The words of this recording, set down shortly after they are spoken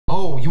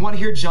you want to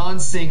hear Jon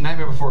sing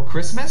Nightmare Before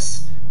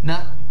Christmas?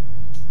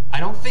 I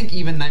don't think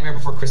even Nightmare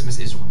Before Christmas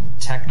is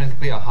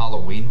technically a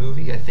Halloween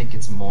movie. I think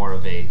it's more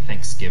of a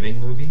Thanksgiving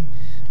movie.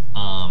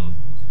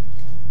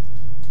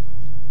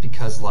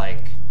 Because,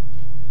 like,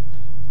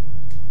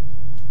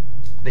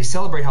 they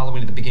celebrate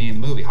Halloween at the beginning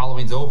of the movie.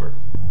 Halloween's over.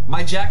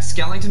 My Jack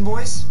Skellington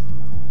voice?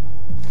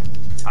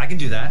 I can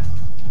do that.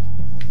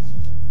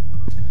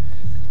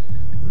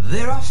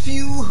 There are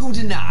few who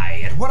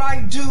deny at what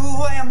I do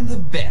I am the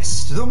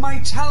best, though my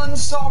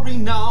talents are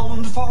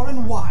renowned far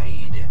and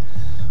wide.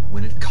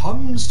 When it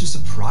comes to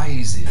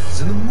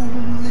surprises in the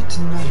moonlit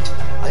night,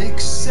 I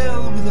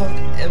excel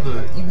without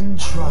ever even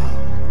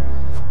trying.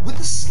 With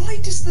the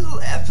slightest little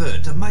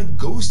effort of my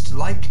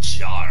ghost-like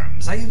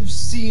charms, I have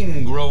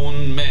seen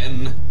grown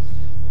men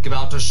give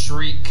out a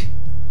shriek.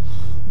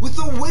 With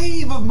a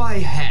wave of my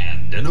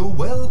hand and a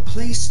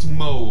well-placed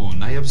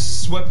moan, I have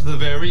swept the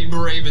very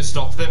bravest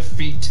off their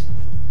feet.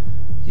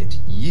 Yet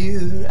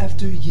year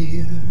after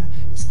year,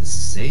 it's the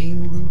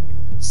same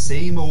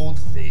old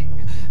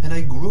thing, and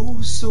I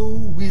grow so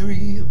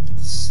weary of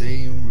the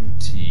same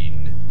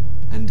routine.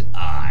 And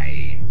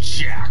I,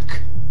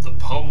 Jack, the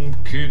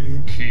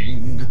Pumpkin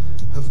King,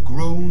 have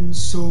grown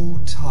so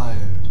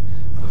tired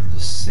of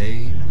the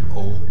same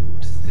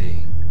old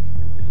thing.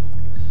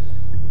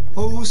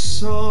 Oh,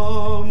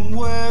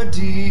 somewhere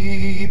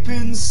deep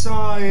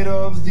inside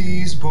of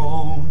these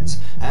bones,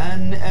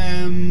 an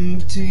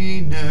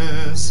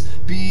emptiness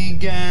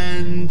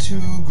began to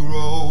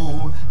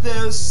grow.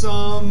 There's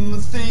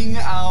something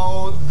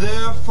out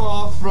there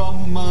far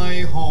from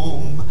my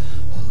home,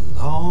 a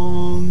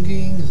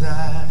longing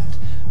that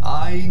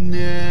I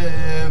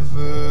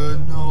never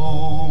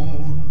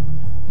known.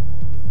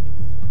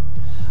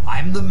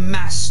 I'm the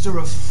master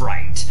of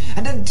fright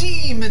and a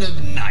demon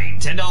of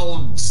night, and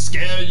I'll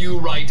scare you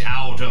right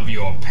out of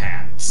your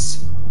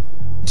pants.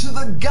 To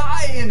the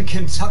guy in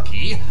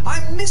Kentucky,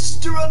 I'm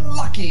Mr.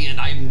 Unlucky,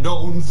 and I'm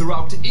known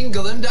throughout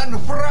England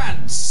and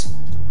France.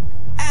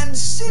 And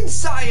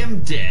since I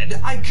am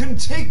dead, I can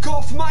take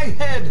off my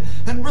head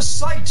and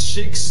recite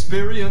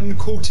Shakespearean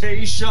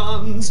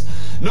quotations.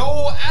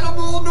 No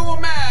animal nor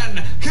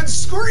man can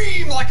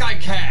scream like I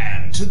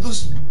can to the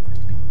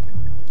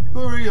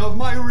story of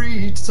my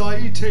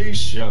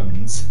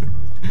recitations.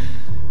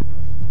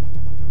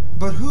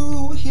 But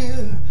who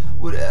here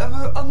would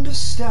ever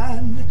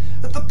understand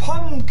that the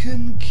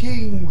Pumpkin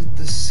King with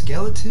the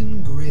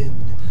skeleton grin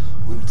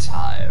would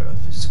tire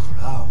of his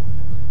crown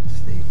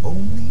if they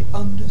only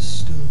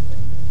understood?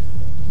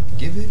 He'd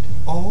give it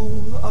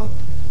all up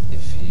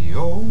if he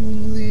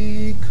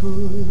only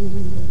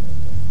could.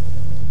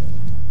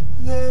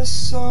 There's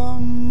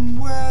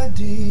somewhere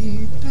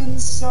deep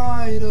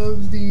inside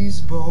of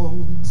these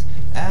bones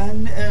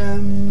an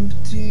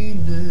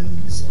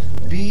emptiness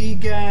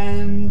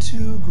began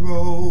to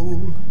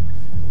grow.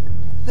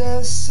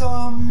 There's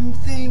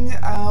something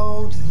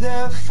out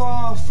there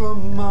far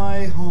from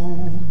my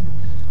home,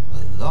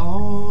 a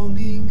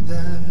longing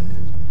that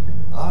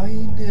I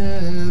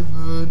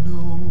never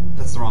know.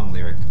 That's the wrong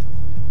lyric.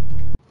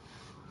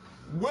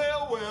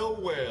 Well, well,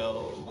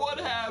 well,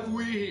 what have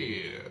we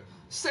here?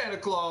 Santa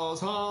Claus,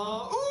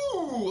 huh?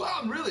 Ooh,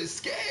 I'm really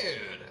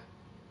scared.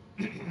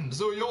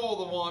 So you're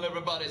the one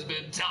everybody's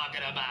been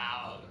talking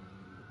about.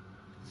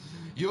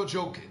 You're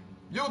joking.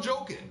 You're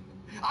joking.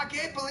 I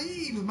can't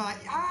believe my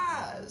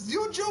eyes.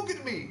 You're joking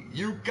to me.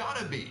 You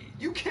gotta be.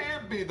 You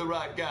can't be the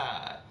right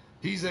guy.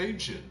 He's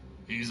ancient.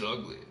 He's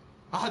ugly.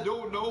 I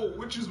don't know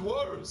which is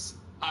worse.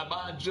 I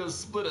might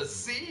just split a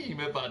seam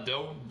if I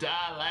don't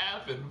die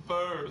laughing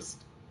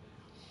first.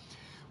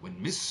 When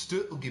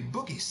Mr. Oogie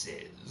Boogie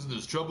says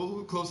there's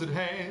trouble close at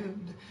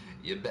hand,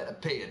 you better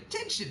pay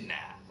attention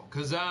now,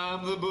 'cause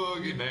I'm the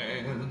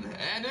boogeyman.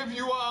 And if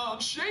you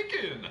aren't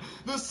shaking,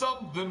 there's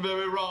something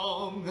very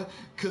wrong,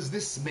 'cause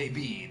this may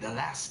be the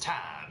last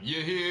time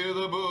you hear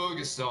the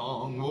boogie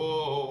song.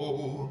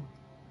 Whoa,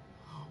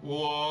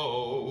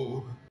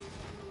 whoa,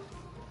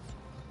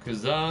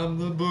 'cause I'm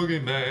the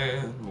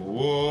boogeyman.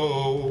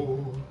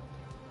 Whoa,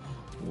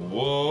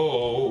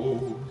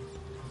 whoa,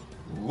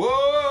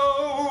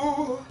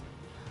 whoa,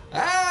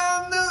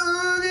 I'm the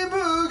Oogie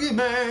Boogie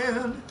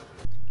Man.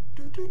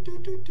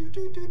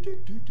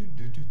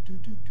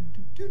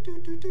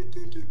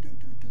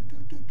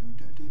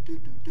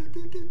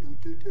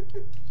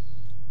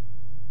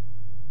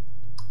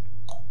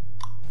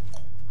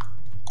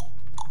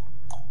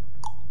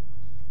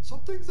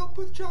 Something's up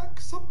with Jack,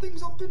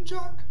 something's up in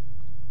Jack.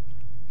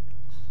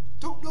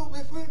 Don't know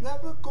if we're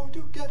ever going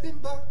to get him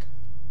back.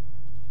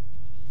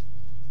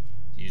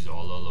 He's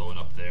all alone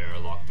up there,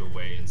 locked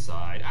away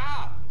inside.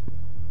 Ah!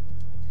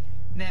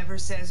 Never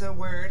says a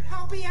word.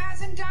 Hope he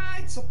hasn't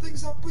died.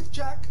 Something's up with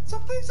Jack.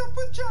 Something's up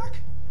with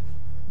Jack.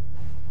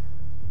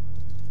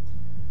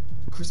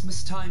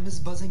 Christmas time is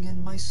buzzing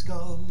in my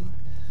skull.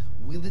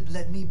 Will it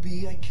let me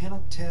be? I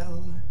cannot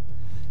tell.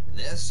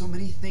 There's so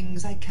many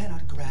things I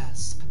cannot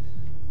grasp.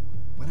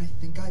 When I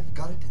think I've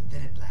got it, and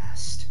then at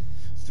last,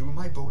 through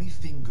my bony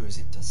fingers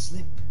it does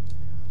slip,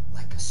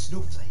 like a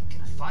snowflake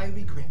in a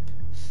fiery grip.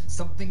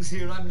 Something's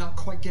here I'm not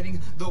quite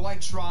getting, though I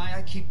try,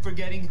 I keep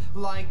forgetting,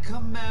 like a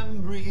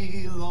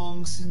memory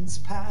long since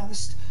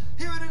past.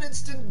 Here in an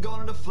instant,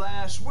 gone in a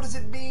flash. What does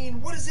it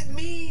mean? What does it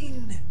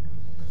mean?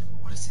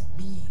 What does it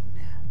mean?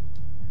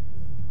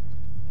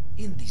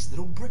 In these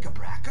little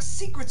bric-a-brac, a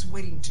secret's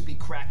waiting to be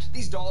cracked.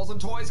 These dolls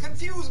and toys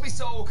confuse me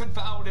so,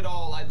 confound it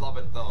all, I love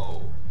it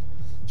though.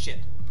 Shit.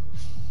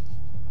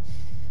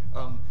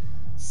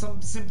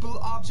 Some simple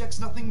objects,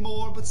 nothing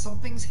more, but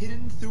something's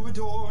hidden through a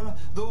door.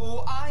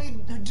 Though I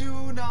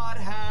do not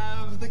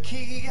have the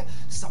key,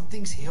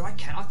 something's here I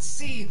cannot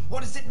see.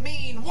 What does it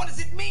mean? What does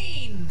it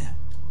mean?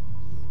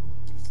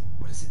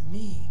 What does it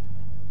mean?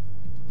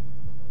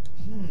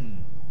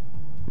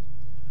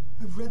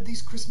 I've read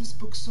these Christmas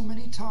books so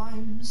many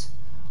times.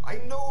 I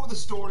know the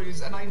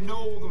stories and I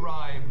know the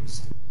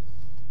rhymes.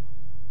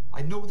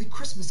 I know the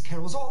Christmas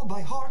carols all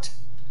by heart.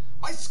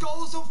 My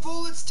skull is so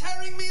full it's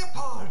tearing me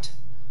apart.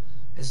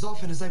 As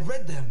often as I've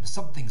read them,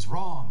 something's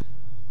wrong.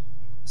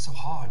 So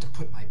hard to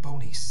put my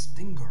bony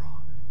finger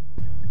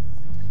on.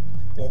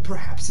 Or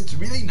perhaps it's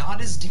really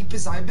not as deep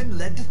as I've been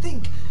led to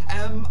think.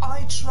 Am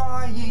I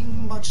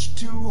trying much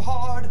too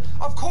hard?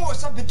 Of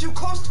course, I've been too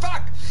close to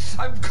fact.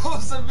 Of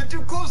course, I've been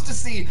too close to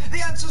see.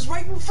 The answer's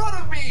right in front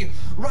of me.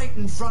 Right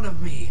in front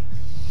of me.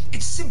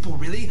 It's simple,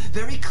 really,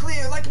 very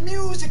clear, like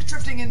music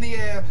drifting in the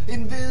air.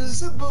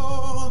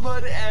 Invisible,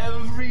 but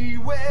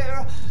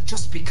everywhere.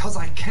 Just because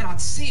I cannot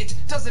see it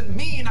doesn't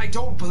mean I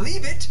don't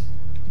believe it.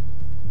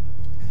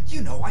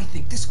 You know, I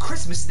think this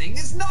Christmas thing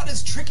is not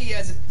as tricky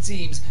as it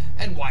seems.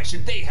 And why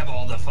should they have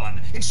all the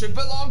fun? It should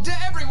belong to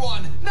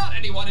everyone. Not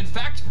anyone, in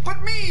fact,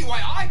 but me.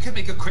 Why, I could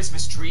make a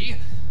Christmas tree.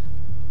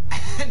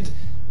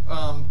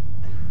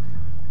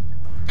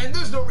 And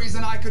there's no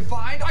reason I could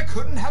find I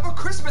couldn't have a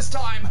Christmas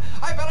time.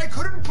 I bet I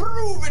couldn't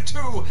prove it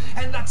to.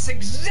 And that's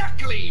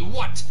exactly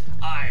what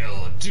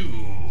I'll do.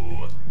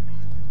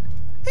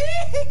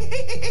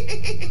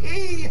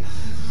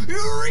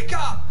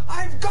 Eureka!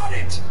 I've got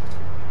it!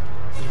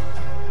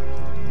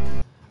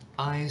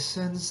 I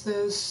sense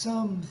there's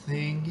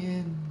something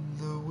in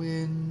the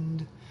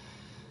wind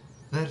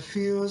that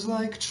feels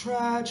like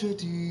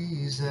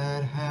tragedy's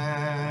at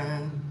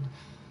hand.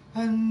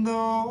 And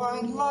though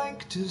I'd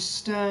like to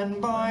stand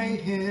by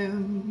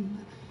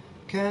him,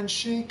 can't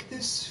shake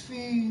this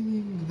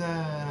feeling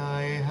that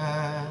I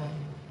have.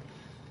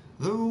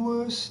 The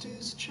worst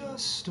is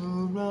just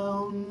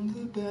around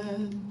the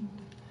bend.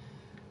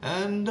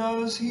 And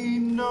does he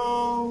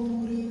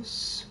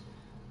notice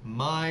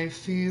my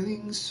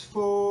feelings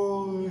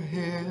for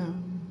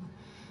him?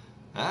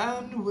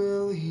 And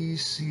will he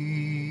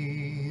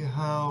see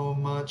how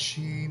much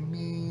he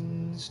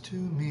means to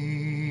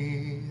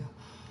me?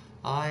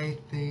 I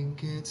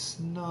think it's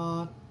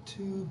not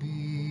to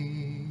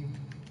be.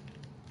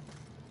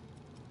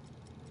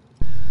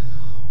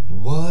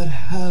 What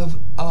have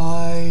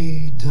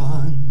I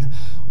done?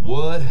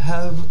 What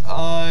have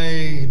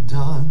I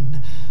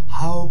done?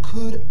 How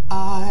could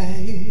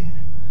I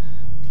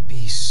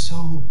be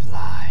so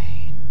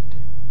blind?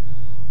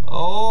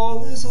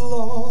 All is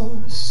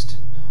lost.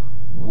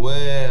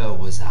 Where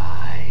was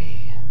I?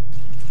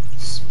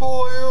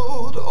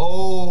 Spoiled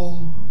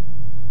all.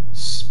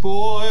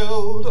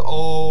 Spoiled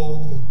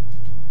all.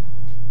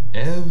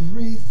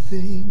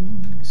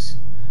 Everything's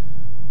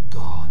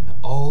gone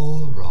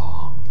all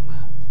wrong.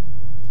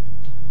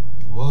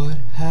 What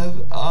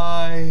have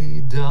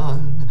I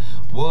done?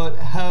 What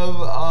have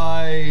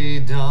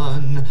I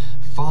done?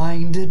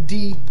 Find a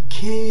deep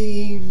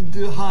cave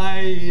to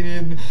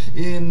hide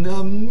in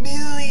a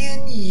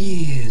million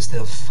years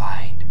they'll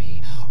find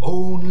me.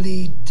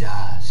 Only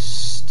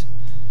dust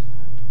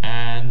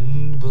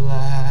and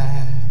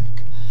black.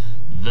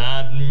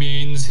 That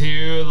means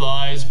here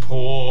lies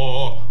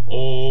poor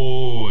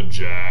old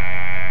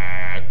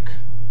Jack.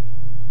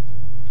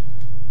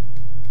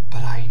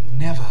 But I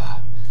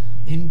never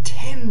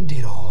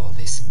intended all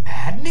this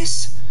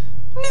madness.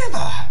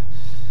 Never.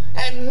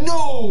 And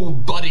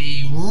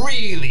nobody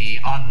really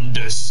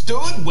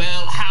understood.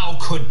 Well, how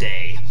could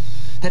they?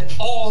 That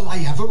all I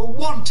ever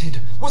wanted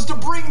was to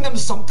bring them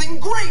something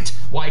great.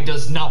 Why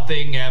does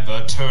nothing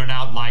ever turn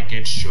out like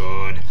it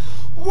should?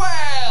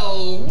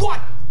 Well,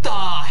 what the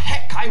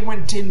heck? I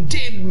went and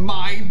did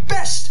my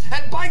best,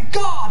 and by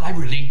God, I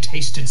really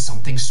tasted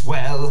something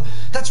swell.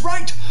 That's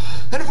right,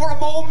 and for a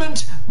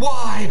moment,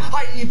 why,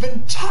 I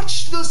even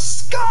touched the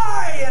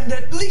sky, and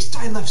at least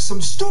I left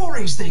some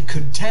stories they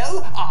could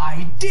tell.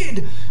 I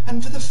did,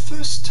 and for the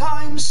first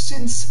time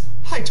since,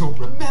 I don't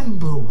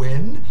remember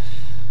when,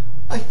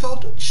 I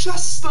felt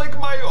just like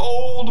my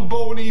old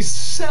bony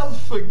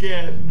self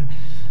again.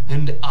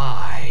 And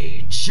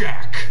I,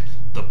 Jack,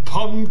 the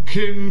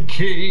Pumpkin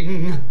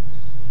King.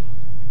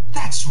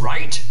 That's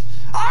right,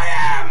 I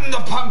am the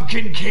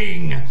Pumpkin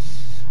King.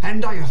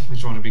 And I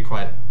just want to be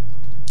quiet.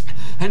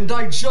 And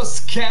I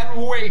just can't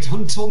wait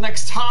until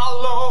next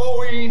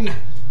Halloween.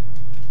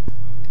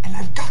 And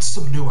I've got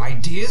some new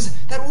ideas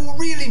that will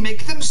really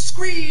make them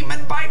scream.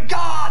 And by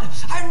God,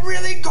 I'm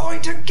really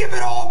going to give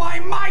it all my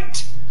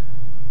might.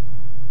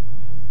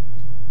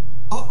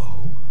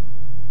 Uh-oh.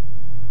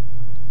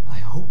 I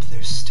hope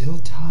there's still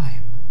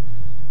time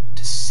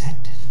to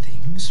set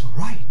things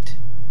right.